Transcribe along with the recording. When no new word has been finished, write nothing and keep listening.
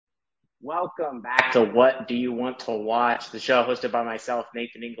Welcome back to What Do You Want to Watch, the show hosted by myself,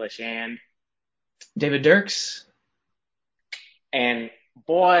 Nathan English, David Dirks. and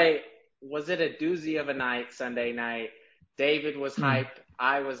boy, was it a doozy of a night Sunday night. David was hyped.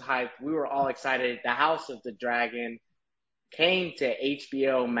 I was hyped. We were all excited. The House of the Dragon came to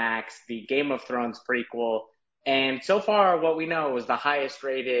HBO Max, the Game of Thrones prequel. And so far, what we know was the highest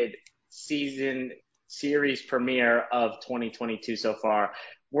rated season series premiere of 2022 so far.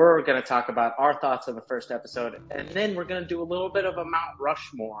 We're going to talk about our thoughts on the first episode, and then we're going to do a little bit of a Mount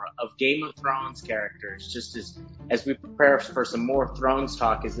Rushmore of Game of Thrones characters, just as we prepare for some more Thrones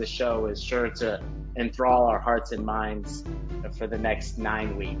talk, as this show is sure to enthrall our hearts and minds for the next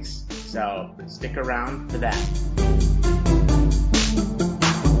 9 weeks. So stick around for that.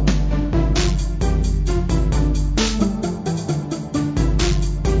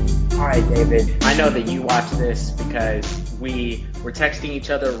 All right, David, I know that you watched this because we were texting each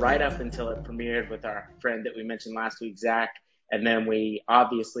other right up until it premiered with our friend that we mentioned last week, Zach. And then we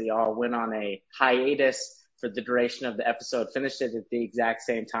obviously all went on a hiatus for the duration of the episode, finished it at the exact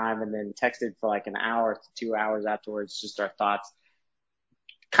same time, and then texted for like an hour to 2 hours afterwards, just our thoughts.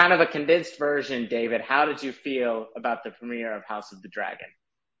 Kind of a condensed version, David. How did you feel about the premiere of House of the Dragon?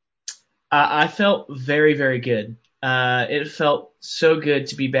 I felt very, very good. It felt so good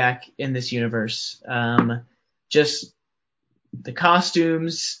to be back in this universe. Just the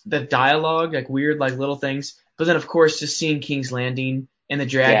costumes, the dialogue, like weird, like little things. But then, of course, just seeing King's Landing and the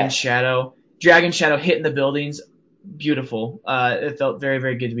Dragon Shadow hitting the buildings, beautiful. It felt very,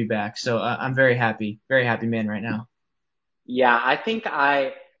 very good to be back. So I'm very happy man right now. Yeah, I think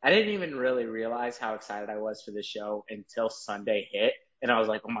I didn't even really realize how excited I was for the show until Sunday hit, and I was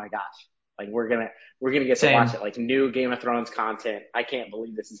like, oh my gosh, like we're gonna get to Same. watch it, like new Game of Thrones content. I can't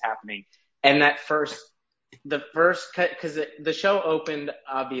believe this is happening. And the first cut, because the show opened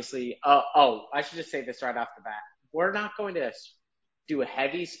obviously. I should just say this right off the bat. We're not going to do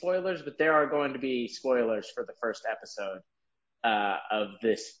heavy spoilers, but there are going to be spoilers for the first episode of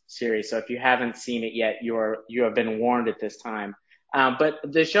this series. So if you haven't seen it yet, you have been warned at this time. But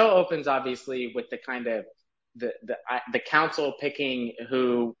the show opens obviously with the kind of the council picking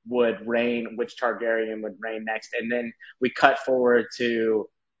who would reign, which Targaryen would reign next, and then we cut forward to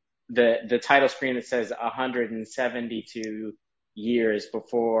the title screen that says 172 years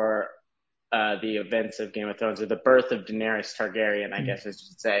before the events of Game of Thrones, or the birth of Daenerys Targaryen, I guess I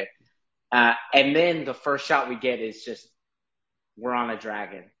should say. And then the first shot we get is just we're on a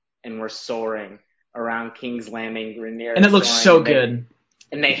dragon and we're soaring around King's Landing. Rhaenyra And it looks soaring, so good.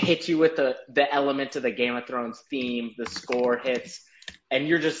 and they hit you with the element of the Game of Thrones theme. The score hits, and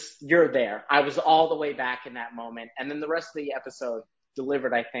you're there. I was all the way back in that moment, and then the rest of the episode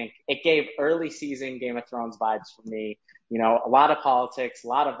delivered. I think it gave early season Game of Thrones vibes for me. You know, a lot of politics, a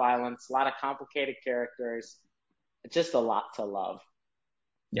lot of violence, a lot of complicated characters, just a lot to love.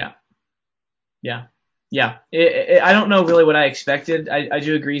 Yeah. Yeah. Yeah. I don't know really what I expected. I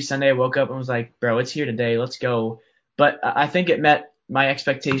do agree. Sunday I woke up and was like, bro, it's here today. Let's go. But I think it met my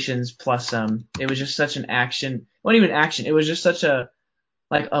expectations plus some. It was just such an action. It wasn't even action. It was just such a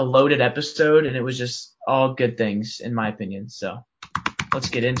loaded episode, and it was just all good things in my opinion. So let's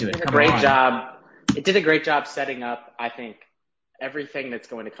get into it. Did a Come great on. job. It did a great job setting up, I think, everything that's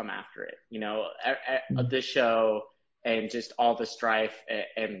going to come after it. You know, this show and just all the strife.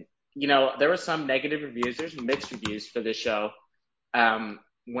 And you know, there were some negative reviews. There's mixed reviews for this show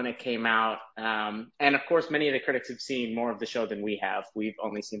when it came out. And of course, many of the critics have seen more of the show than we have. We've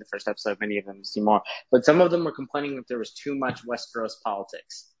only seen the first episode. Many of them have seen more. But some of them were complaining that there was too much Westeros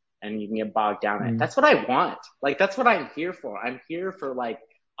politics and you can get bogged down in it. That's what I want. Like, that's what I'm here for. I'm here for, like,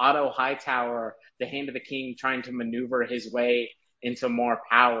 Otto Hightower, the Hand of the King, trying to maneuver his way into more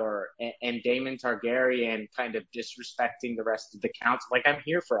power, and Daemon Targaryen kind of disrespecting the rest of the council. Like, I'm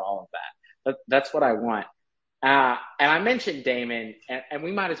here for all of that. That's what I want. And I mentioned Daemon, and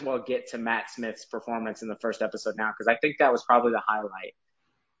we might as well get to Matt Smith's performance in the first episode now, because I think that was probably the highlight.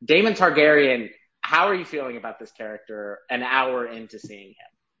 Daemon Targaryen, how are you feeling about this character an hour into seeing him?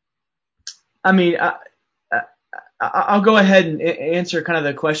 I mean, I'll go ahead and answer kind of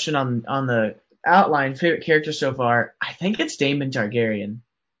the question on the outline. Favorite character so far, I think it's Daemon Targaryen.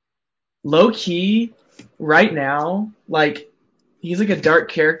 Low key, right now, like he's like a dark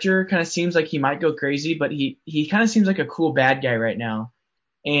character. Kind of seems like he might go crazy, but he kind of seems like a cool bad guy right now.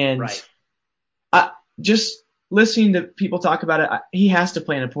 And Right. I just listening to people talk about it, he has to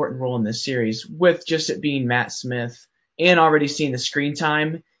play an important role in this series with just it being Matt Smith, and already seeing the screen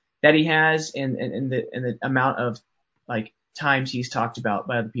time that he has, and the amount of like times he's talked about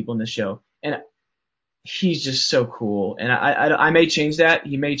by other people in the show. And he's just so cool. And I may change that.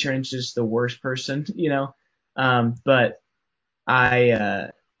 He may turn into just the worst person, you know. But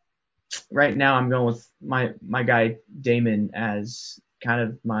I right now I'm going with my guy Damon as kind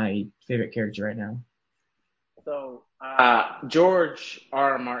of my favorite character right now. So George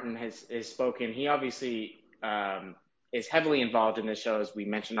R. R. Martin has spoken. He obviously is heavily involved in the show, as we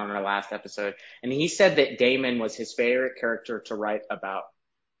mentioned on our last episode, and he said that Damon was his favorite character to write about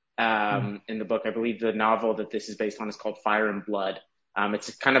Mm, in the book. I believe the novel that this is based on is called Fire and Blood.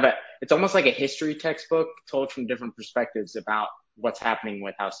 It's kind of it's almost like a history textbook told from different perspectives about what's happening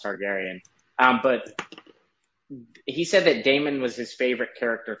with House Targaryen. But he said that Damon was his favorite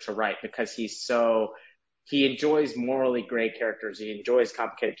character to write because he enjoys morally gray characters. He enjoys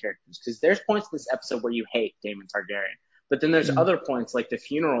complicated characters because there's points in this episode where you hate Damon Targaryen, but then there's mm, other points like the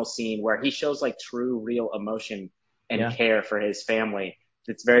funeral scene where he shows like true, real emotion and yeah, care for his family.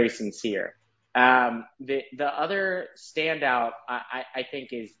 That's very sincere. The other standout I think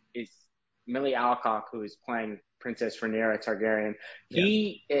is Millie Alcock, who is playing Princess Rhaenyra Targaryen.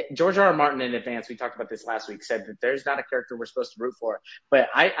 yeah, George R. R. Martin in advance, we talked about this last week, said that there's not a character we're supposed to root for. But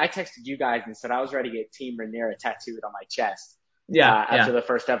I texted you guys and said I was ready to get Team Rhaenyra tattooed on my chest yeah, after yeah, the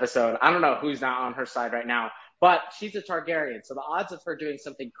first episode. I don't know who's not on her side right now, but she's a Targaryen, so the odds of her doing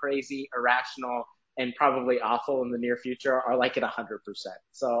something crazy, irrational, and probably awful in the near future are like at 100%.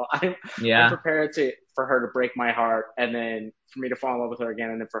 So I'm yeah, prepared to for her to break my heart, and then for me to fall in love with her again,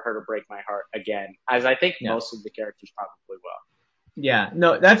 and then for her to break my heart again, as I think yeah, most of the characters probably will. yeah.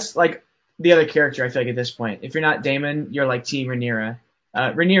 No, that's like the other character. I feel like at this point, if you're not Damon, you're like Team Rhaenyra.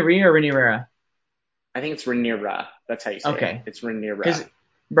 Rhaenyra or Rhaenyra? I think it's Rhaenyra. That's how you say it. Okay, It's Rhaenyra. because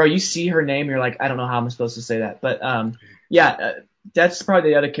bro, you see her name, you're like, I don't know how I'm supposed to say that, but yeah, that's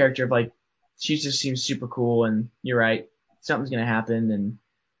probably the other character of like, she just seems super cool, and you're right, something's gonna happen, and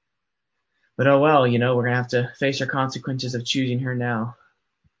but oh well, we're gonna have to face our consequences of choosing her now.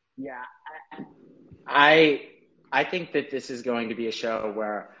 Yeah, I I think that this is going to be a show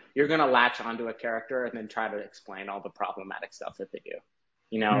where you're going to latch onto a character and then try to explain all the problematic stuff that they do.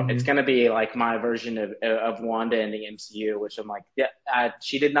 It's Hmm. going to be like my version of Wanda in the MCU, which I'm like, yeah,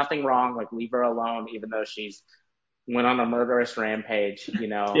 she did nothing wrong. Like, leave her alone, even though she's went on a murderous rampage.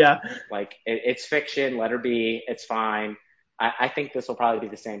 Yeah. Like it's fiction. Let her be. It's fine. I think this will probably be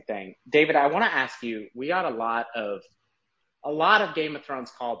the same thing. David, I want to ask you. We got a lot of Game of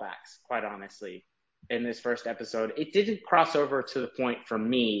Thrones callbacks, quite honestly, in this first episode. It didn't cross over to the point for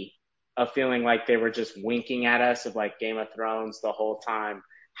me of feeling like they were just winking at us of like Game of Thrones the whole time.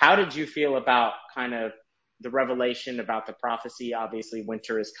 How did you feel about kind of the revelation about the prophecy? Obviously,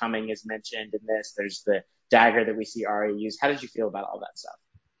 winter is coming is mentioned in this. There's the dagger that we see Arya use. How did you feel about all that stuff?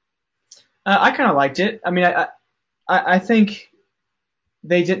 I kind of liked it. I mean, I think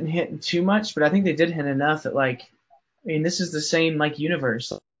they didn't hint too much, but I think they did hint enough that like, I mean, this is the same like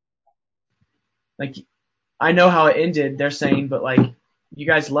universe. Like, I know how it ended. They're saying, but like, you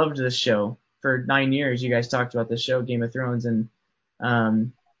guys loved this show for 9 years. You guys talked about this show, Game of Thrones, and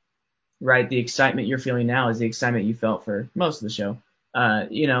um, right, the excitement you're feeling now is the excitement you felt for most of the show. Uh,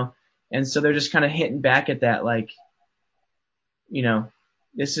 you know, and so they're just kind of hitting back at that, like, you know,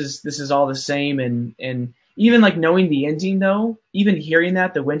 this is all the same, and even like knowing the ending though, even hearing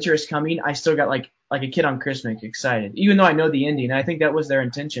that the winter is coming, I still got like a kid on Christmas excited, even though I know the ending. And I think that was their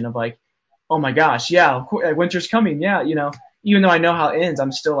intention of like, oh my gosh, yeah, of course, winter's coming, yeah, even though I know how it ends,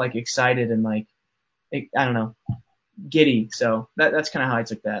 I'm still like excited and like, I don't know, giddy. So that's kind of how I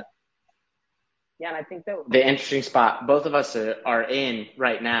took that. Yeah, and I think that the interesting spot both of us are in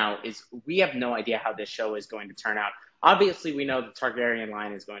right now is we have no idea how this show is going to turn out. Obviously, we know the Targaryen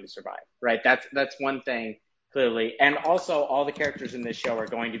line is going to survive, right? That's one thing clearly, and also all the characters in this show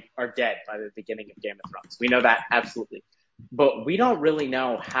are dead by the beginning of Game of Thrones. We know that absolutely, but we don't really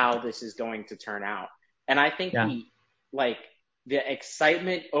know how this is going to turn out. And I think Yeah, like the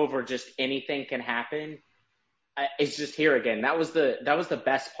excitement over just anything can happen is just here again. That was the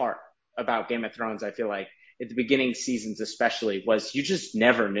best part about Game of Thrones. I feel like at the beginning seasons, especially, was you just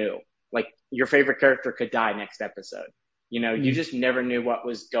never knew. Like your favorite character could die next episode. You mm, just never knew what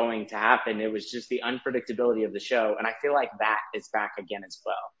was going to happen. It was just the unpredictability of the show, and I feel like that is back again as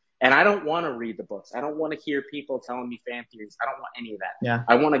well. And I don't want to read the books. I don't want to hear people telling me fan theories. I don't want any of that. yeah.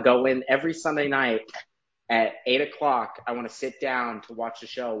 I want to go in every Sunday night at 8 o'clock. I want to sit down to watch the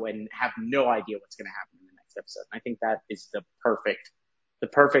show and have no idea what's going to happen in the next episode. I think that is the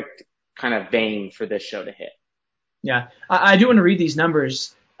perfect kind of vein for this show to hit. Yeah, I do want to read these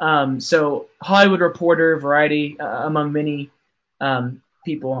numbers. So Hollywood Reporter, Variety, among many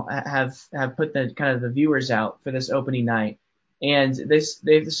people have put the kind of the viewers out for this opening night, and they've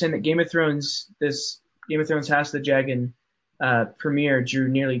said that Game of Thrones this Game of Thrones House of the Dragon premiere drew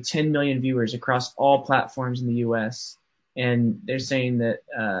nearly 10 million viewers across all platforms in the U.S. And they're saying that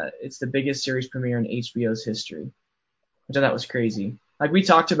it's the biggest series premiere in HBO's history, which I thought was crazy. Like we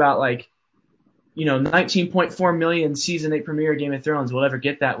talked about, 19.4 million season 8 premiere of Game of Thrones will ever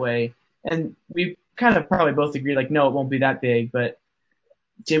get that way, and we kind of probably both agree like no, it won't be that big. But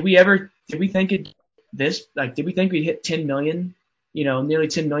did we think did we think we'd hit 10 million? Nearly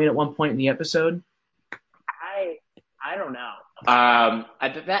 10 million at one point in the episode. I don't know.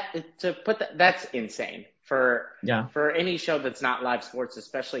 That's insane for any show that's not live sports,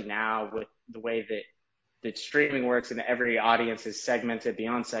 especially now with the way that streaming works and every audience is segmented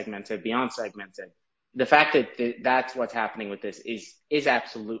beyond segmented beyond segmented. The fact that that's what's happening with this is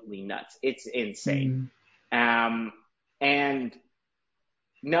absolutely nuts. It's insane. And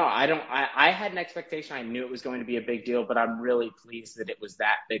no, I don't. I had an expectation. I knew it was going to be a big deal, but I'm really pleased that it was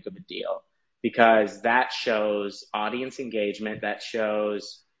that big of a deal because that shows audience engagement. That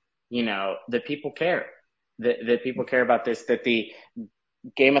shows, that people care. That people care about this. That the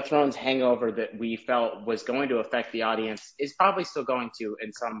Game of Thrones hangover that we felt was going to affect the audience is probably still going to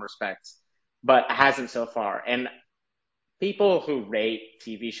in some respects, but hasn't so far. And people who rate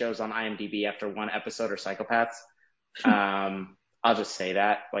TV shows on IMDb after one episode are psychopaths. I'll just say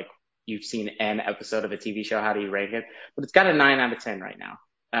that. Like, you've seen an episode of a TV show, how do you rate it? But it's got a 9 out of 10 right now.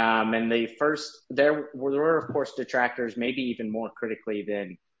 And there were, of course, detractors, maybe even more critically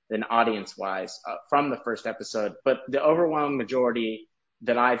than audience-wise, from the first episode. But the overwhelming majority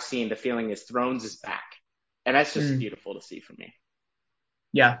that I've seen, the feeling is Thrones is back. And that's just beautiful to see for me.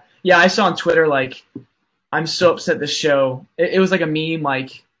 Yeah. Yeah, I saw on Twitter, I'm so upset this show. It was like a meme,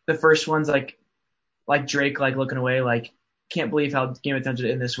 the first one's like Drake, looking away, can't believe how Game of Thrones did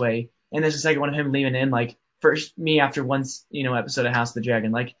it in this way. And there's the second one of him leaning in, first me after one, episode of House of the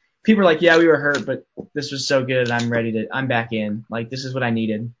Dragon. People are like, yeah, we were hurt, but this was so good, and I'm back in. This is what I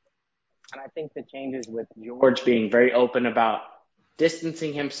needed. And I think the changes with George being very open about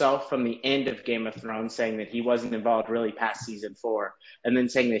distancing himself from the end of Game of Thrones, saying that he wasn't involved really past season 4, and then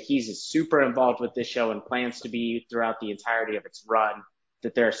saying that he's super involved with this show and plans to be throughout the entirety of its run,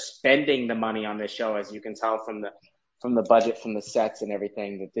 that they're spending the money on this show, as you can tell from the budget, from the sets and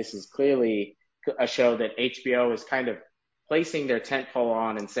everything, that this is clearly a show that HBO is kind of placing their tentpole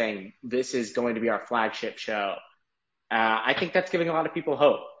on and saying, this is going to be our flagship show. I think that's giving a lot of people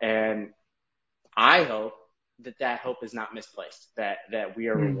hope. And I hope that hope is not misplaced, that we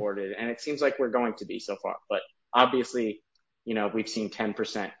are rewarded. And it seems like we're going to be so far. But obviously, we've seen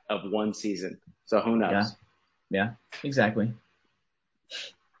 10% of one season. So who knows? Yeah, exactly.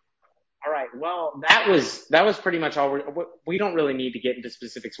 All right. Well, that was pretty much all. We don't really need to get into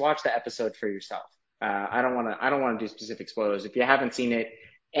specifics. Watch the episode for yourself. I don't want to do specific spoilers if you haven't seen it.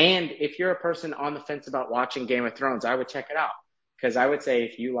 And if you're a person on the fence about watching Game of Thrones, I would check it out, because I would say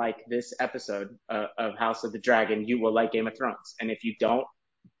if you like this episode of House of the Dragon, you will like Game of Thrones. And if you don't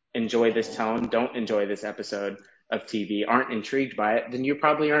enjoy this tone, don't enjoy this episode of TV, aren't intrigued by it, then you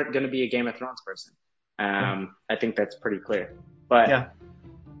probably aren't going to be a Game of Thrones person. I think that's pretty clear. But yeah.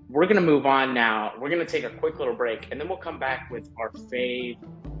 We're going to move on now. We're going to take a quick little break, and then we'll come back with our fave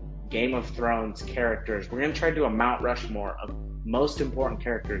Game of Thrones characters. We're going to try to do a Mount Rushmore of most important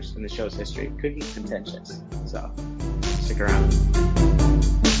characters in the show's history. It could be contentious, so stick around.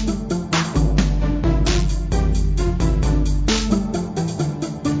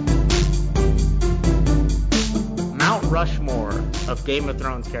 Mount Rushmore of Game of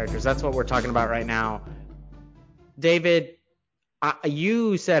Thrones characters. That's what we're talking about right now. David,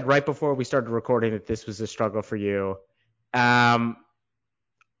 you said right before we started recording that this was a struggle for you. Why?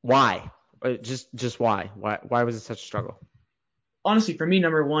 Just why? Why was it such a struggle? Honestly, for me,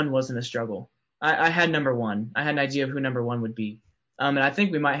 number one wasn't a struggle. I had number one. I had an idea of who number one would be. And I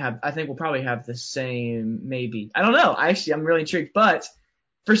think we'll probably have the same, maybe. I don't know. I'm really intrigued. But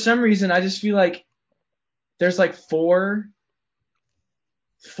for some reason, I just feel like there's four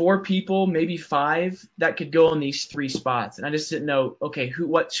people, maybe 5, that could go in these 3 spots. And I just didn't know, okay,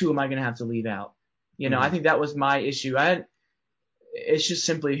 what 2 am I going to have to leave out? I think that was my issue. It's just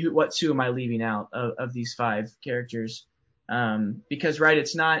simply what 2 am I leaving out of these 5 characters? Because, right,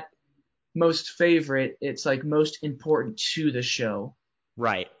 it's not most favorite, it's most important to the show.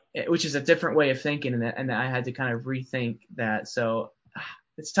 Right. Which is a different way of thinking, and I had to kind of rethink that. So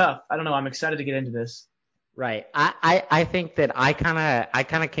it's tough. I don't know. I'm excited to get into this. Right. I think that I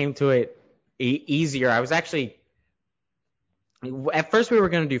kind of came to it easier. I was actually, at first we were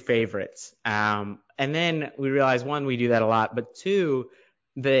going to do favorites. And then we realized, 1, we do that a lot, but 2,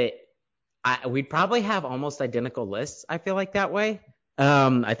 that we'd probably have almost identical lists. I feel like that way.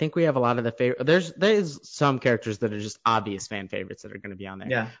 I think we have a lot of the favorite. There's some characters that are just obvious fan favorites that are going to be on there.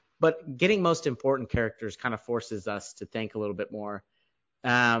 Yeah. But getting most important characters kind of forces us to think a little bit more.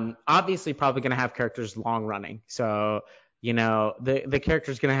 Obviously, probably going to have characters long running. So, the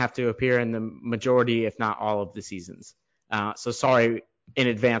character's going to have to appear in the majority, if not all, of the seasons. So sorry in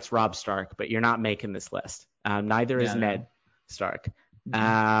advance, Robb Stark, but you're not making this list. Neither is Ned Stark.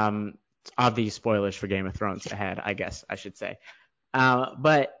 It's obvious spoilers for Game of Thrones ahead, I guess I should say.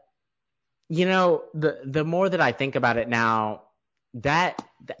 But the more that I think about it now, that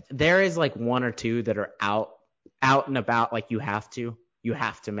there is like one or two that are out and about, like you have to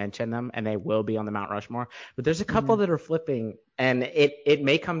mention them, and they will be on the Mount Rushmore. But there's a couple that are flipping, and it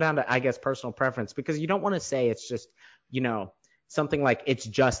may come down to, I guess, personal preference, because you don't want to say it's just, something like it's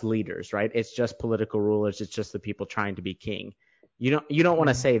just leaders, right? It's just political rulers. It's just the people trying to be king. You don't want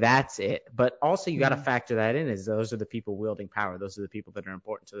to say that's it, but also you got to factor that in, as those are the people wielding power. Those are the people that are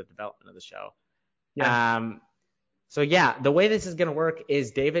important to the development of the show. Yeah. So yeah, the way this is going to work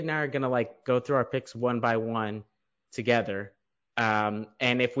is David and I are going to like go through our picks one by one together. And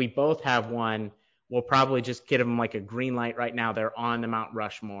if we both have one, we'll probably just get them like a green light right now. They're on the Mount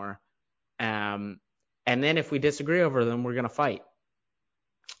Rushmore. And then if we disagree over them, we're going to fight.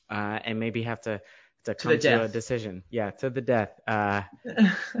 And maybe have to come to a decision. Yeah, to the death.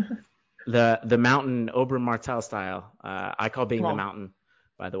 The mountain Oberyn Martell style. I call being the mountain,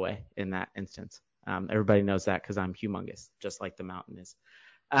 by the way, in that instance. Everybody knows that because I'm humongous, just like the mountain is.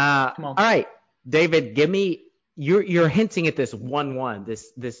 All right, David, give me. You're hinting at this 1-1,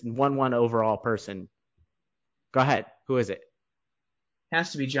 this 1-1 overall person. Go ahead. Who is it?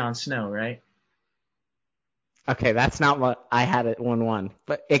 Has to be Jon Snow, right? Okay, that's not what I had at 1-1.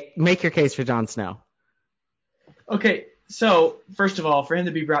 But make your case for Jon Snow. Okay, so first of all, for him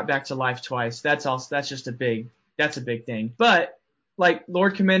to be brought back to life twice, that's a big thing. But like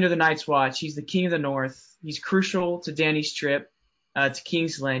Lord Commander of the Night's Watch, he's the King of the North. He's crucial to Dany's trip to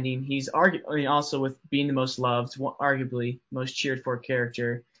King's Landing. He's also with being the most loved, arguably most cheered for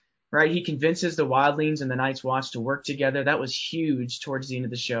character. Right? He convinces the Wildlings and the Night's Watch to work together. That was huge towards the end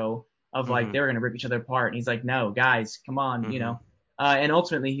of the show. Of like they were gonna rip each other apart, and he's like, "No, guys, come on," And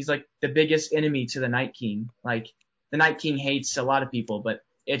ultimately, he's like the biggest enemy to the Night King. Like the Night King hates a lot of people, but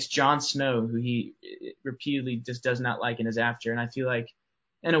it's Jon Snow who he repeatedly just does not like and is after. And I feel like,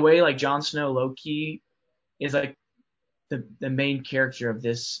 in a way, like Jon Snow, low key, is like the main character of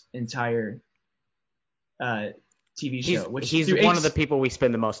this entire TV show. He's one of the people we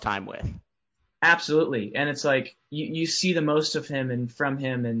spend the most time with. Absolutely. And it's like you see the most of him and from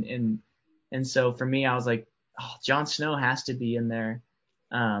him and so for me I was like, oh, Jon Snow has to be in there.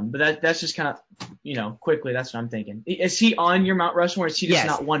 But that's just kind of quickly that's what I'm thinking. Is he on your Mount Rushmore? Or is he just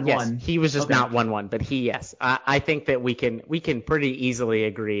not 1-1? Yes, he was just not 1-1, but yes. I think that we can pretty easily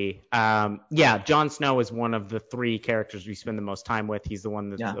agree. Jon Snow is one of the three characters we spend the most time with. He's the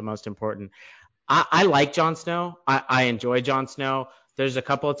one that's the most important. I like Jon Snow. I enjoy Jon Snow. There's a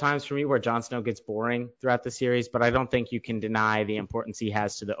couple of times for me where Jon Snow gets boring throughout the series, but I don't think you can deny the importance he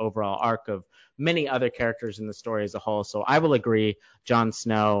has to the overall arc of many other characters in the story as a whole. So I will agree, Jon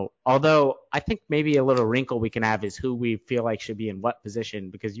Snow. Although I think maybe a little wrinkle we can have is who we feel like should be in what position,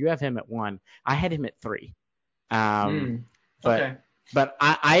 because you have him at 1. I had him at 3. But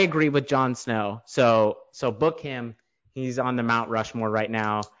I agree with Jon Snow. So book him. He's on the Mount Rushmore right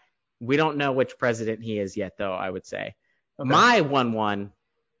now. We don't know which president he is yet, though, I would say. Okay. My 1-1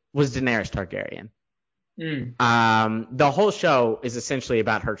 was Daenerys Targaryen. The whole show is essentially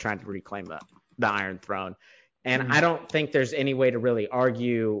about her trying to reclaim the Iron Throne. And I don't think there's any way to really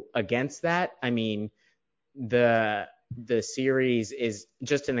argue against that. I mean, the series is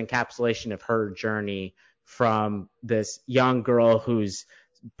just an encapsulation of her journey from this young girl who's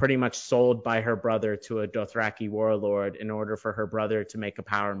pretty much sold by her brother to a Dothraki warlord in order for her brother to make a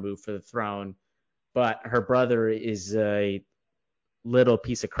power move for the throne. But her brother is a little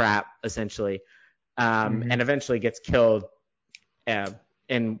piece of crap, essentially, and eventually gets killed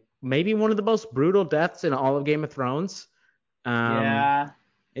in maybe one of the most brutal deaths in all of Game of Thrones.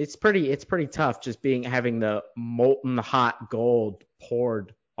 It's pretty tough just having the molten hot gold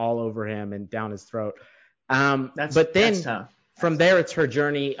poured all over him and down his throat. That's tough. From there, it's her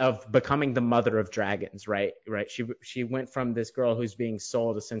journey of becoming the mother of dragons, right? She went from this girl who's being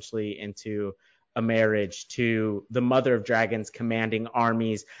sold essentially into a marriage to the mother of dragons, commanding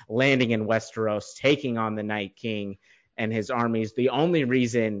armies, landing in Westeros, taking on the Night King and his armies. The only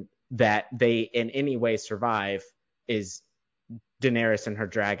reason that they in any way survive is Daenerys and her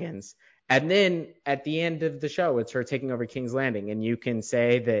dragons. And then at the end of the show, it's her taking over King's Landing. And you can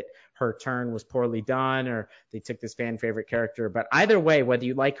say that her turn was poorly done or they took this fan favorite character. But either way, whether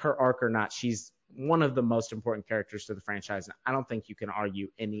you like her arc or not, she's one of the most important characters to the franchise. And I don't think you can argue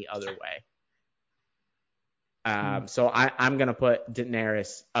any other way. So I'm going to put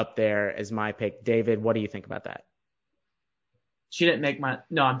Daenerys up there as my pick. David, what do you think about that? She didn't make my.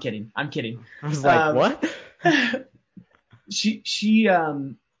 No, I'm kidding. I'm kidding. I was like, what? She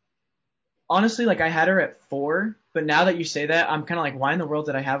honestly, like I had her at 4, but now that you say that, I'm kind of like, why in the world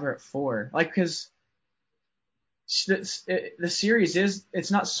did I have her at 4? Like, because the series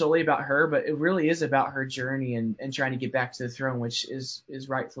it's not solely about her, but it really is about her journey and trying to get back to the throne, which is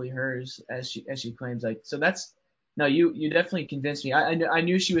rightfully hers, as she claims. Like, so that's no, you definitely convinced me. I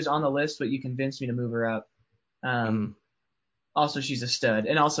knew she was on the list, but you convinced me to move her up. Also, she's a stud,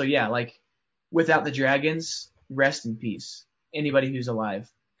 and also, yeah, like without the dragons, rest in peace, anybody who's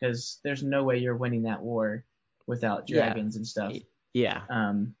alive, because there's no way you're winning that war without dragons and stuff. Yeah.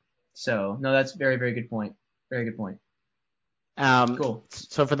 So no, that's very, very good point. Very good point. Cool.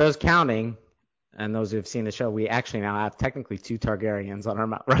 So for those counting, and those who have seen the show, we actually now have technically 2 Targaryens on our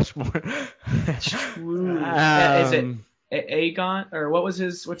Mount Rushmore. True. Is it Aegon, or what's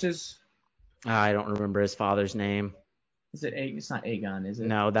his? I don't remember his father's name. Is it It's not Aegon, is it?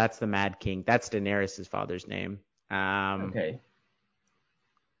 No, that's the Mad King. That's Daenerys' father's name. Okay.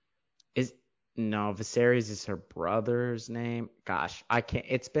 Viserys is her brother's name. Gosh, I can't.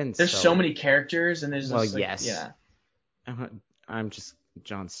 It's been there's so many characters, and there's yes, yeah. I'm just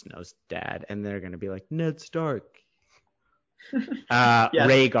Jon Snow's dad, and they're gonna be like Ned Stark.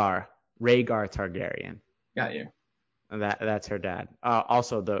 Rhaegar Targaryen. Got you. And that's her dad.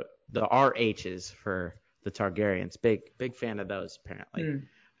 Also the RHs for the Targaryens. Big fan of those apparently.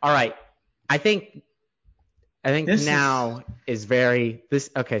 All right, I think this now is very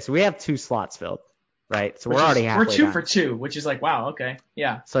this. Okay, so we have 2 slots filled, right? So we're already halfway. We're 2 for 2, which is like wow. Okay,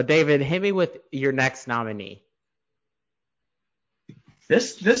 yeah. So David, hit me with your next nominee.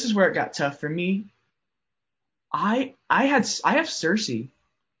 This is where it got tough for me. I have Cersei.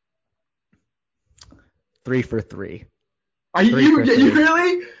 3 for 3. Are you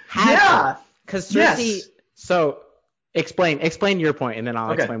really? Yeah. Because Cersei. Yes. So explain your point, and then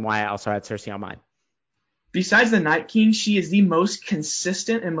I'll explain why I also had Cersei on mine. Besides the Night King, she is the most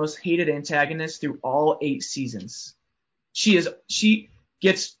consistent and most hated antagonist through all 8 seasons. She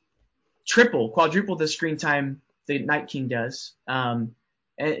gets quadruple the screen time the Night King does.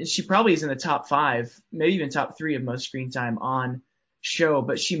 And she probably is in the top 5, maybe even top 3 of most screen time on show,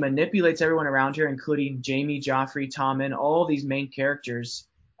 but she manipulates everyone around her, including Jaime, Joffrey, Tommen, all these main characters,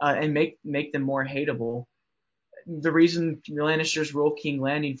 and make them more hateable. The reason the Lannisters rule King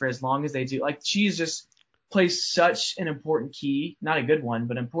Landing for as long as they do, like she's just plays such an important key, not a good one,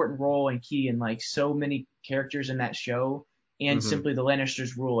 but important role and key in like so many characters in that show, and simply the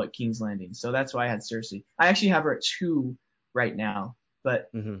Lannisters rule at King's Landing. So that's why I had Cersei. I actually have her at 2 right now, but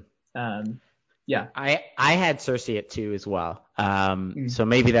yeah. I had Cersei at 2 as well. So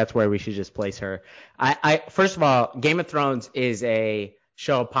maybe that's where we should just place her. I first of all, Game of Thrones is a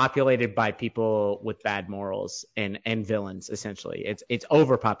show populated by people with bad morals and villains, essentially. It's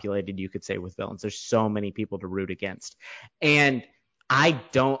overpopulated, you could say, with villains. There's so many people to root against. And I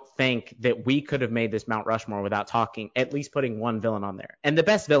don't think that we could have made this Mount Rushmore without at least putting one villain on there. And the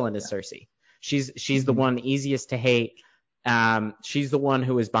best villain is Cersei. She's the one easiest to hate. She's the one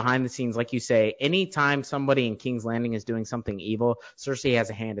who is behind the scenes, like you say. Anytime somebody in King's Landing is doing something evil, Cersei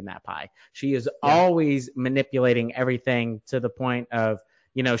has a hand in that pie. She is always manipulating everything to the point of,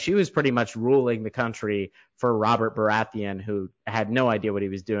 she was pretty much ruling the country for Robert Baratheon, who had no idea what he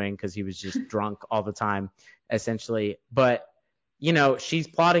was doing because he was just drunk all the time, essentially. But she's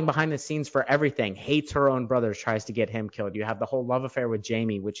plotting behind the scenes for everything, hates her own brothers, tries to get him killed. You have the whole love affair with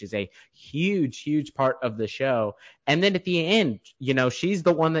Jaime, which is a huge, huge part of the show. And then at the end, she's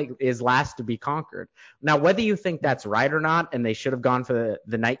the one that is last to be conquered. Now, whether you think that's right or not, and they should have gone for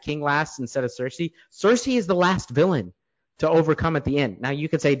the Night King last instead of Cersei is the last villain to overcome at the end. Now, you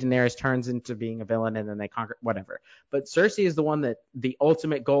could say Daenerys turns into being a villain and then they conquer, whatever. But Cersei is the one that the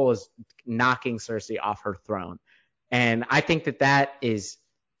ultimate goal is knocking Cersei off her throne. And I think that is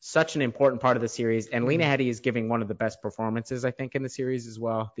such an important part of the series. And Lena Headey is giving one of the best performances, I think, in the series as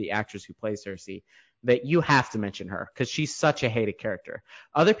well, the actress who plays Cersei, that you have to mention her because she's such a hated character.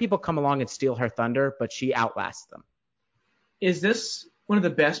 Other people come along and steal her thunder, but she outlasts them. Is this one of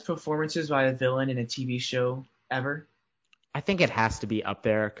the best performances by a villain in a TV show ever? I think it has to be up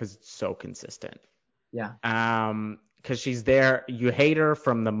there because it's so consistent. Yeah. Because she's there. You hate her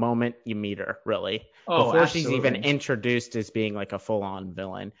from the moment you meet her, really. Oh, before absolutely. she's even introduced as being like a full-on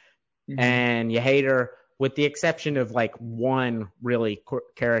villain. And you hate her with the exception of like one really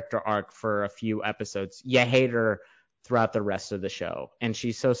character arc for a few episodes, you hate her throughout the rest of the show. And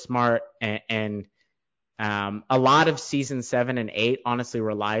she's so smart, and a lot of season 7 and 8 honestly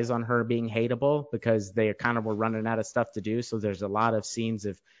relies on her being hateable because they kind of were running out of stuff to do. So there's a lot of scenes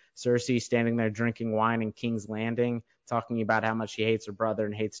of Cersei standing there drinking wine in King's Landing, talking about how much she hates her brother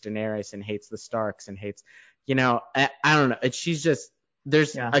and hates Daenerys and hates the Starks and hates, I don't know. She's just,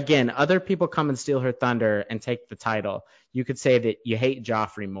 there's, again, other people come and steal her thunder and take the title. You could say that you hate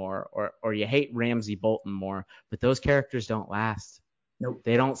Joffrey more or you hate Ramsay Bolton more, but those characters don't last. Nope.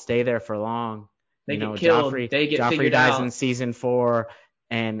 They don't stay there for long. They get killed. Joffrey dies in season 4,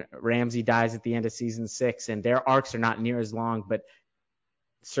 and Ramsay dies at the end of season 6, and their arcs are not near as long. But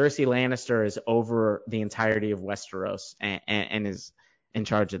Cersei Lannister is over the entirety of Westeros and is in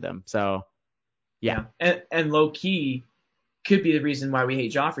charge of them. So, yeah. And low key could be the reason why we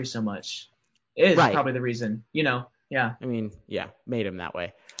hate Joffrey so much. It is probably the reason, Yeah. I mean, made him that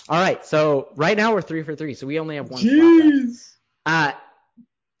way. All right, so right now we're 3 for 3, so we only have one Jeez. spot left.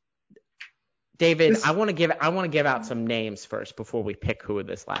 David, I want to give out some names first before we pick who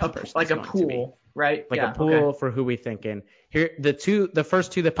this last person is going to be. Like a pool, right? Like a pool for who we thinking. Here, the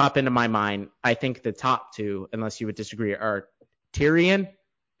first two that pop into my mind, I think the top two, unless you would disagree, are Tyrion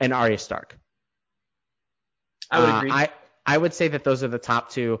and Arya Stark. I would agree. I would say that those are the top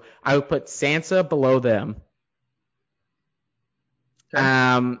two. I would put Sansa below them. Okay.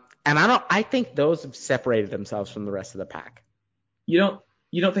 And I think those have separated themselves from the rest of the pack. You don't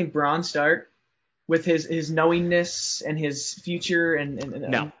think Bronn Stark, with his knowingness and his future and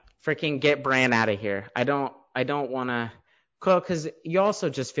no, freaking get Bran out of here. I don't want to, because you also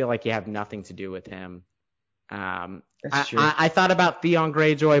just feel like you have nothing to do with him. That's true. I thought about Theon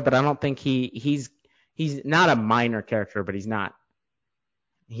Greyjoy, but I don't think he's not a minor character, but he's not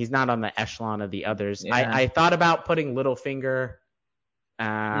on the echelon of the others. Yeah. I thought about putting Littlefinger,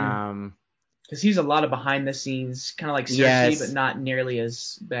 because he's a lot of behind the scenes, kind of like Cersei, but not nearly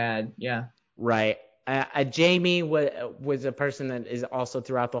as bad. Yeah. Right. Jaime was a person that is also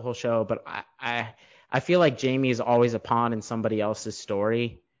throughout the whole show, but I feel like Jaime is always a pawn in somebody else's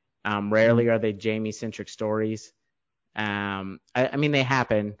story. Rarely are they Jaime-centric stories. I mean, they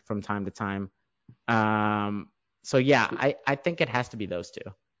happen from time to time. So yeah, I think it has to be those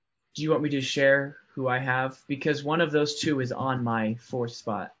two. Do you want me to share who I have? Because one of those two is on my 4th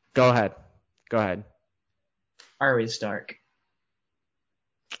spot. Go ahead. Arya Stark.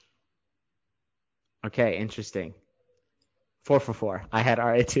 Okay, interesting. 4 for 4. I had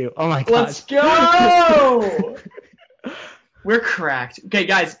Arya too. Oh my god. Let's go! We're cracked. Okay,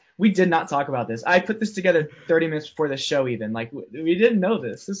 guys, we did not talk about this. I put this together 30 minutes before the show even. Like, we didn't know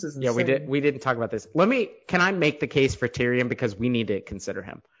this. This is insane. Yeah, we didn't talk about this. Can I make the case for Tyrion because we need to consider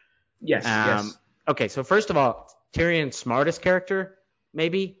him? Yes, yes. Okay, so first of all, Tyrion's smartest character,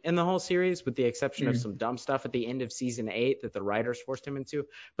 maybe, in the whole series, with the exception of some dumb stuff at the end of season 8 that the writers forced him into.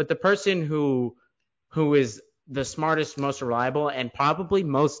 But the person who is the smartest, most reliable, and probably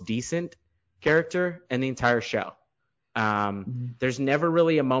most decent character in the entire show. There's never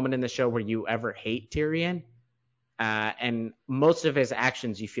really a moment in the show where you ever hate Tyrion, and most of his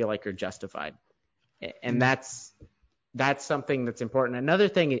actions you feel like are justified. And that's something that's important. Another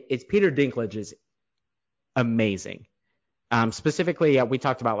thing is Peter Dinklage is amazing. Specifically, we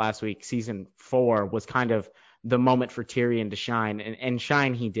talked about last week, season 4 was kind of the moment for Tyrion to shine, and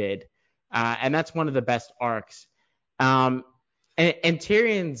shine he did. And that's one of the best arcs. And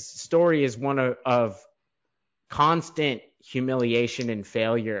Tyrion's story is one of constant humiliation and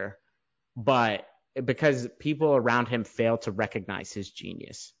failure, but because people around him fail to recognize his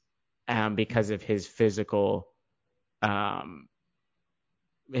genius, because of his physical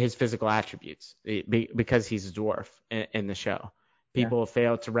attributes, because he's a dwarf in the show. People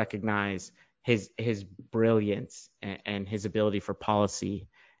fail to recognize his brilliance and his ability for policy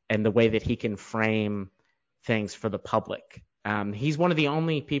and the way that he can frame things for the public. He's one of the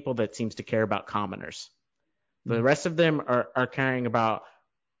only people that seems to care about commoners. The rest of them are caring about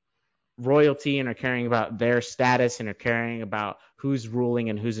royalty and are caring about their status and are caring about who's ruling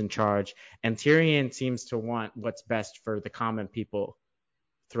and who's in charge. And Tyrion seems to want what's best for the common people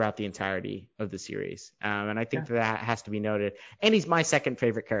throughout the entirety of the series. And I think that has to be noted. And he's my second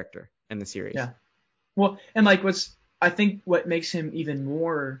favorite character in the series. Yeah. Well, and like I think what makes him even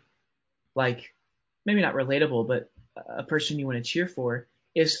more, like, maybe not relatable, but a person you want to cheer for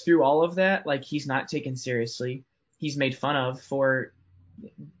is through all of that, like, he's not taken seriously. He's made fun of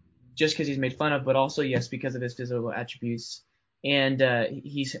just because he's made fun of, but also, yes, because of his physical attributes. And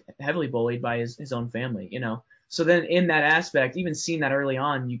he's heavily bullied by his own family, So then in that aspect, even seeing that early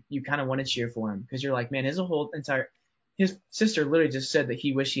on, you kind of want to cheer for him because you're like, man, his sister literally just said that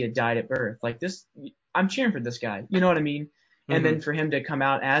he wished he had died at birth. Like this, I'm cheering for this guy. You know what I mean? And Mm-hmm. then for him to come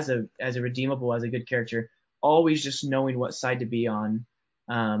out as a redeemable, as a good character, always just knowing what side to be on,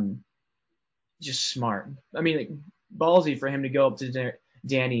 just smart. I mean, like, ballsy for him to go up to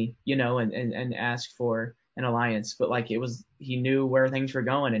Danny, and ask for an alliance, but like he knew where things were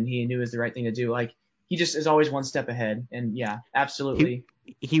going and he knew it was the right thing to do. Like he just is always one step ahead, and yeah, absolutely.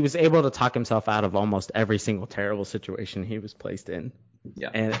 He was able to talk himself out of almost every single terrible situation he was placed in. Yeah.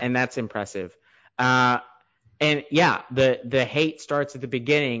 And that's impressive. And yeah, the hate starts at the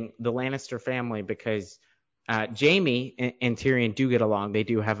beginning, the Lannister family, because Jaime and Tyrion do get along. They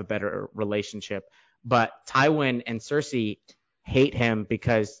do have a better relationship. But Tywin and Cersei hate him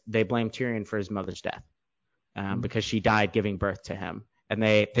because they blame Tyrion for his mother's death, because she died giving birth to him. And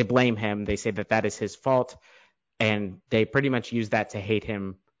they blame him. They say that is his fault. And they pretty much use that to hate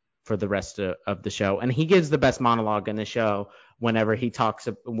him for the rest of the show. And he gives the best monologue in the show whenever he talks,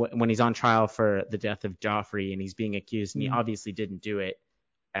 when he's on trial for the death of Joffrey and he's being accused, and he obviously didn't do it.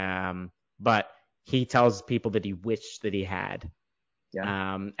 But he tells people that he wished that he had.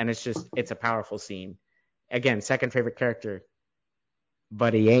 Yeah. And it's a powerful scene. Again, second favorite character,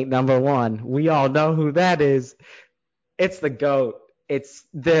 but he ain't number one. We all know who that is. It's the GOAT. It's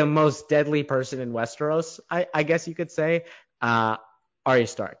the most deadly person in Westeros, I guess you could say. Arya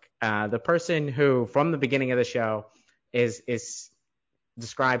Stark, the person who, from the beginning of the show, is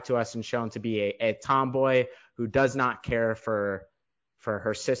described to us and shown to be a tomboy who does not care for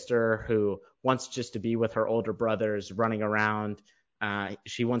her sister, who wants just to be with her older brothers, running around.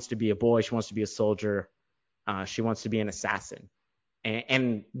 She wants to be a boy. She wants to be a soldier. She wants to be an assassin.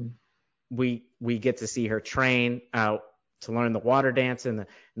 And we get to see her train to learn the water dance. In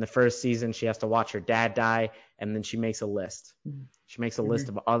the first season, she has to watch her dad die, and then she makes a list. She makes a list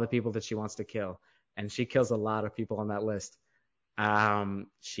of all the people that she wants to kill, and she kills a lot of people on that list.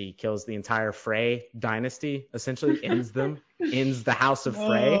 She kills the entire Frey dynasty, essentially ends the House of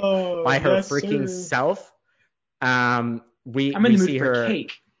Frey by her freaking self. We see her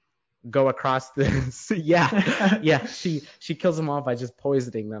cake. Go across the yeah. She kills them all by just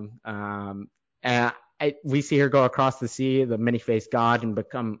poisoning them. We see her go across the sea, the many-faced god, and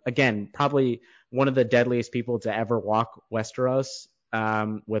become, again, probably one of the deadliest people to ever walk Westeros,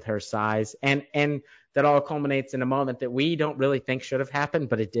 with her size. And that all culminates in a moment that we don't really think should have happened,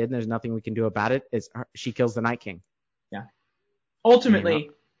 but it did, and there's nothing we can do about it. She kills the Night King. Yeah.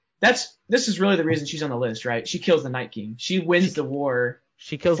 Ultimately, this is really the reason she's on the list, right? She kills the Night King. She wins the war.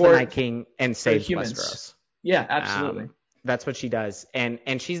 She kills the Night King and saves Westeros. Yeah, absolutely. That's what she does.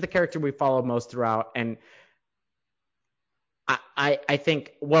 And she's the character we follow most throughout. And I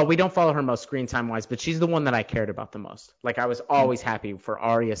think, well, we don't follow her most screen time wise, but she's the one that I cared about the most. Like, I was always happy for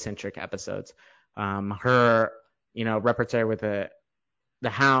Arya-centric episodes. Her, repertoire with the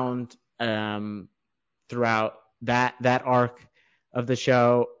Hound, throughout that arc of the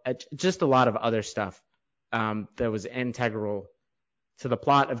show, just a lot of other stuff that was integral to the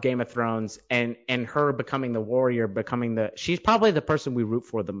plot of Game of Thrones, and her becoming the warrior, she's probably the person we root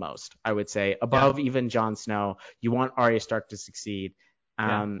for the most, I would say, above even Jon Snow. You want Arya Stark to succeed.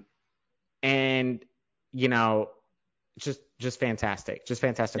 And, just fantastic. Just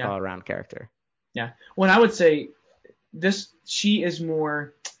fantastic all around character. Yeah. Well, I would say she is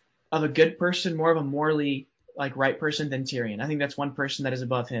more of a good person, more of a morally right person than Tyrion. I think that's one person that is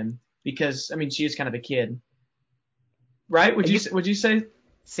above him because, I mean, she is kind of a kid. Right? Would you say?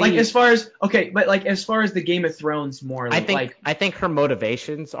 See, as far as the Game of Thrones morally, I think her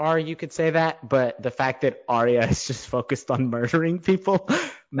motivations are, you could say that, but the fact that Arya is just focused on murdering people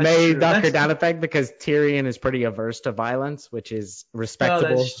may knock her down a peg, because Tyrion is pretty averse to violence, which is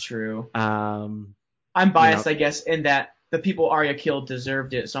respectable. Oh, that's true. I'm biased, I guess, in that the people Arya killed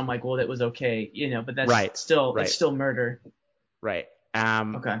deserved it, so I'm like, well, that was okay, but that's it's still murder. Right.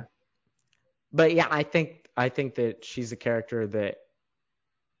 Okay. But yeah, I think that she's a character that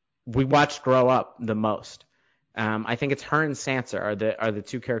we watched grow up the most. I think it's her and Sansa are the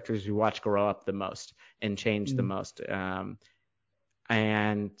two characters we watch grow up the most and change the most.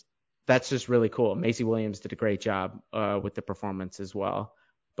 And that's just really cool. Maisie Williams did a great job with the performance as well.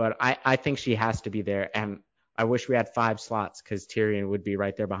 But I think she has to be there, and I wish we had 5 slots because Tyrion would be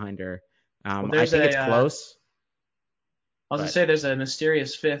right there behind her. I think it's close. I was going to say there's a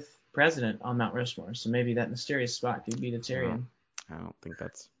mysterious 5th president on Mount Rushmore, so maybe that mysterious spot could be the Tyrion. I don't think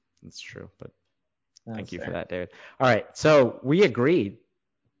that's true, but thank you for that, David. All right, so we agreed.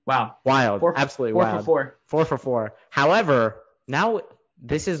 Wow. Wild. Absolutely wild. 4 for 4. 4 for 4. However, now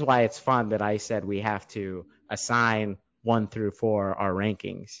this is why it's fun that I said we have to assign 1 through 4 our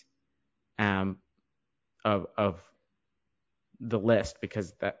rankings of the list,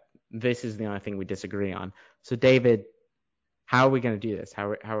 because this is the only thing we disagree on. So David, how are we going to do this?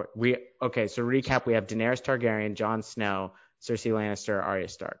 Okay, so recap, we have Daenerys Targaryen, Jon Snow, Cersei Lannister, Arya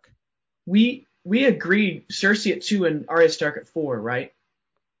Stark. We agreed Cersei at 2 and Arya Stark at 4, right?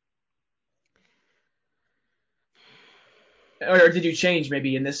 Or did you change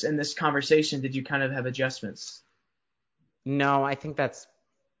maybe in this conversation? Did you kind of have adjustments? No, I think that's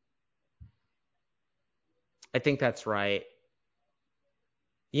right.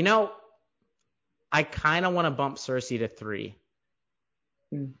 You know, I kind of want to bump Cersei to 3.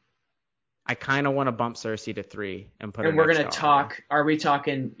 I kind of want to bump Cersei to 3 and put her. And we're gonna talk. Are we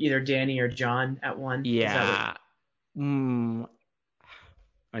talking either Dany or Jon at 1? Yeah.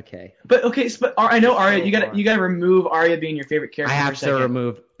 Okay. But I know Arya. You gotta remove Arya being your favorite character. I have for a second. to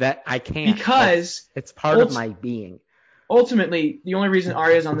remove that. I can't, because it's part of my being. Ultimately, the only reason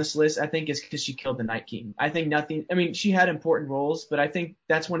Arya's on this list, I think, is because she killed the Night King. I think nothing. I mean, she had important roles, but I think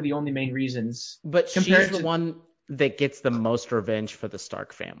that's one of the only main reasons. But she's the one that gets the most revenge for the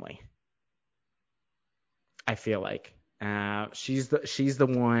Stark family. I feel like she's the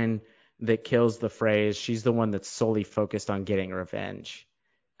one that kills the Freys. She's the one that's solely focused on getting revenge,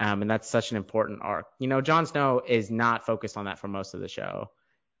 and that's such an important arc. You know, Jon Snow is not focused on that for most of the show,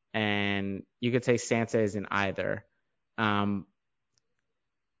 and you could say Sansa isn't either. Comparing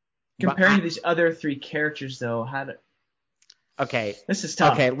to these other 3 characters, though, okay, this is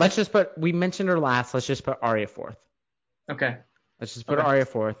tough. Okay, we mentioned her last. Let's just put Arya 4th. Okay. Let's just put Arya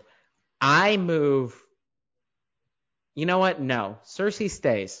 4th. I move. You know what? No. Cersei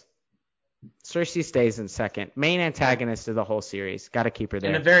stays. Cersei stays in 2nd. Main antagonist of the whole series. Got to keep her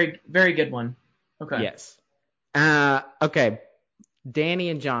there. And a very, very good one. Okay. Yes. Okay. Dany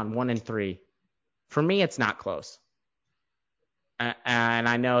and Jon, 1 and 3. For me, it's not close. And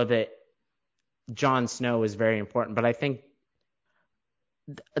I know that Jon Snow is very important, but I think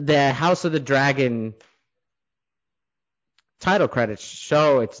the House of the Dragon title credits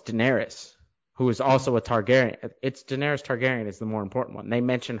show it's Daenerys, who is also a Targaryen. It's Daenerys Targaryen is the more important one. They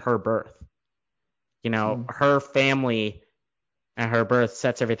mention her birth. You know, her family and her birth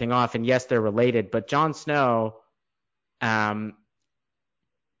sets everything off. And yes, they're related, but Jon Snow,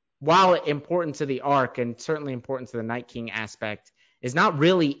 while important to the arc and certainly important to the Night King aspect, is not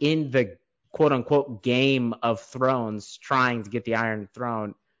really in the quote-unquote Game of Thrones trying to get the Iron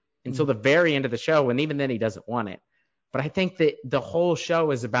Throne until the very end of the show, and even then he doesn't want it. But I think that the whole show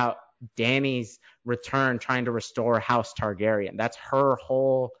is about Dany's return, trying to restore House Targaryen. That's her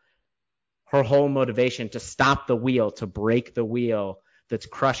whole motivation, to stop the wheel, to break the wheel that's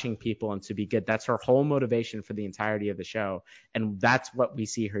crushing people and to be good. That's her whole motivation for the entirety of the show. And that's what we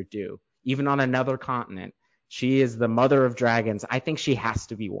see her do. Even on another continent, she is the mother of dragons. I think she has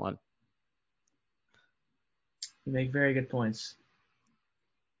to be 1. You make very good points.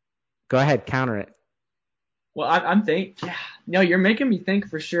 Go ahead, counter it. Well, I'm thinking, yeah. No, you're making me think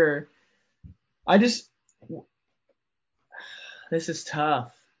for sure. This is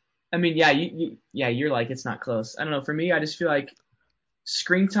tough. I mean, yeah, you're like, it's not close. I don't know. For me, I just feel like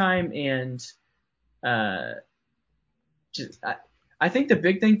screen time and I think the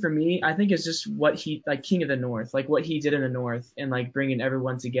big thing for me, I think, is just what he, like, King of the North, like what he did in the North and like bringing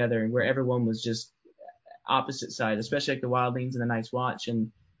everyone together, and where everyone was just opposite side, especially like the Wildlings and the Night's Watch,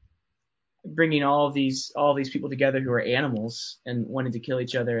 and bringing all these people together who are animals and wanted to kill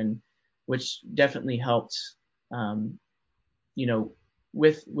each other, and which definitely helped, you know,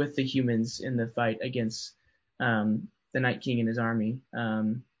 with the humans in the fight against the Night King and his army.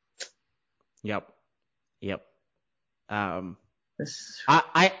 Yep.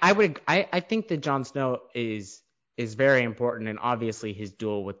 I think that Jon Snow is very important, and obviously his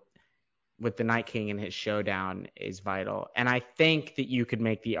duel with the Night King and his showdown is vital. And I think that you could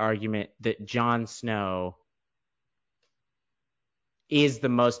make the argument that Jon Snow is the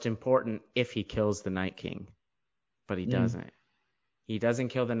most important if he kills the Night King, but he doesn't. He doesn't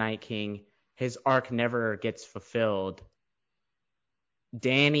kill the Night King. His arc never gets fulfilled.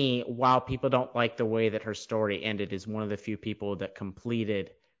 Dany, while people don't like the way that her story ended, is one of the few people that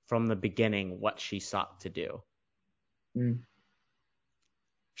completed from the beginning what she sought to do.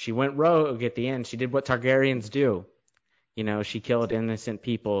 She went rogue at the end. She did what Targaryens do. You know, she killed innocent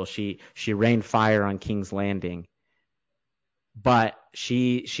people. She rained fire on King's Landing. But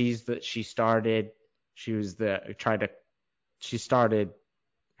she started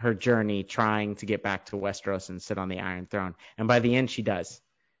her journey trying to get back to Westeros and sit on the Iron Throne. And by the end, she does.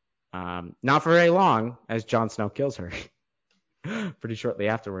 Not for very long, as Jon Snow kills her pretty shortly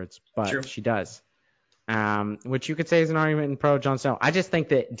afterwards, but She does. which you could say is an argument in pro Jon Snow. I just think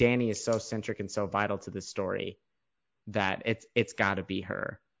that Dany is so centric and so vital to this story that it's got to be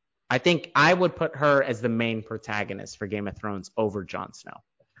her. I think I would put her as the main protagonist for Game of Thrones over Jon Snow.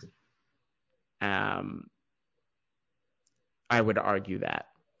 I would argue that.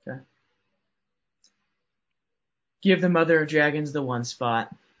 Okay. Give the Mother of Dragons the one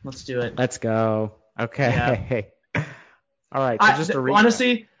spot. Let's do it. Let's go. Okay. Yeah. All right. So just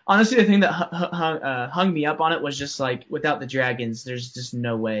honestly, the thing that hung me up on it was just like, without the dragons, there's just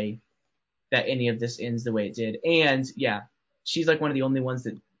no way that any of this ends the way it did. And yeah, she's like one of the only ones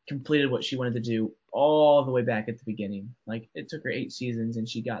that completed what she wanted to do all the way back at the beginning. Like, it took her 8 seasons and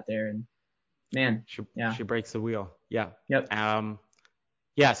she got there, and man, she breaks the wheel. Yeah. Yep.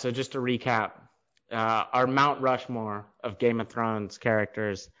 Yeah. So just to recap, our Mount Rushmore of Game of Thrones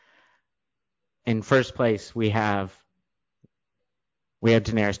characters. In first place, we have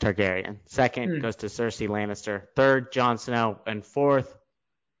Daenerys Targaryen. Second goes to Cersei Lannister. Third, Jon Snow. And fourth,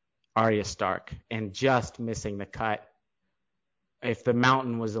 Arya Stark. And just missing the cut, if the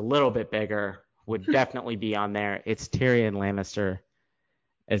mountain was a little bit bigger, would definitely be on there. It's Tyrion Lannister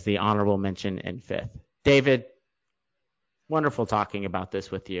as the honorable mention in fifth. David, wonderful talking about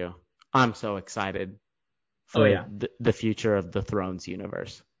this with you. I'm so excited for the future of the Thrones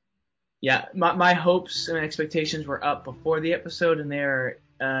universe. Yeah, my hopes and expectations were up before the episode, and they're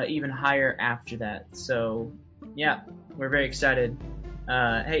even higher after that. So, yeah, we're very excited.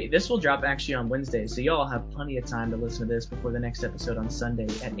 Hey, this will drop actually on Wednesday, so y'all have plenty of time to listen to this before the next episode on Sunday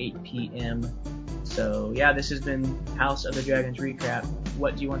at 8 p.m. So, yeah, this has been House of the Dragons Recap.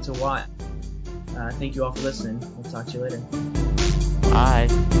 What do you want to watch? Thank you all for listening. We'll talk to you later. Bye.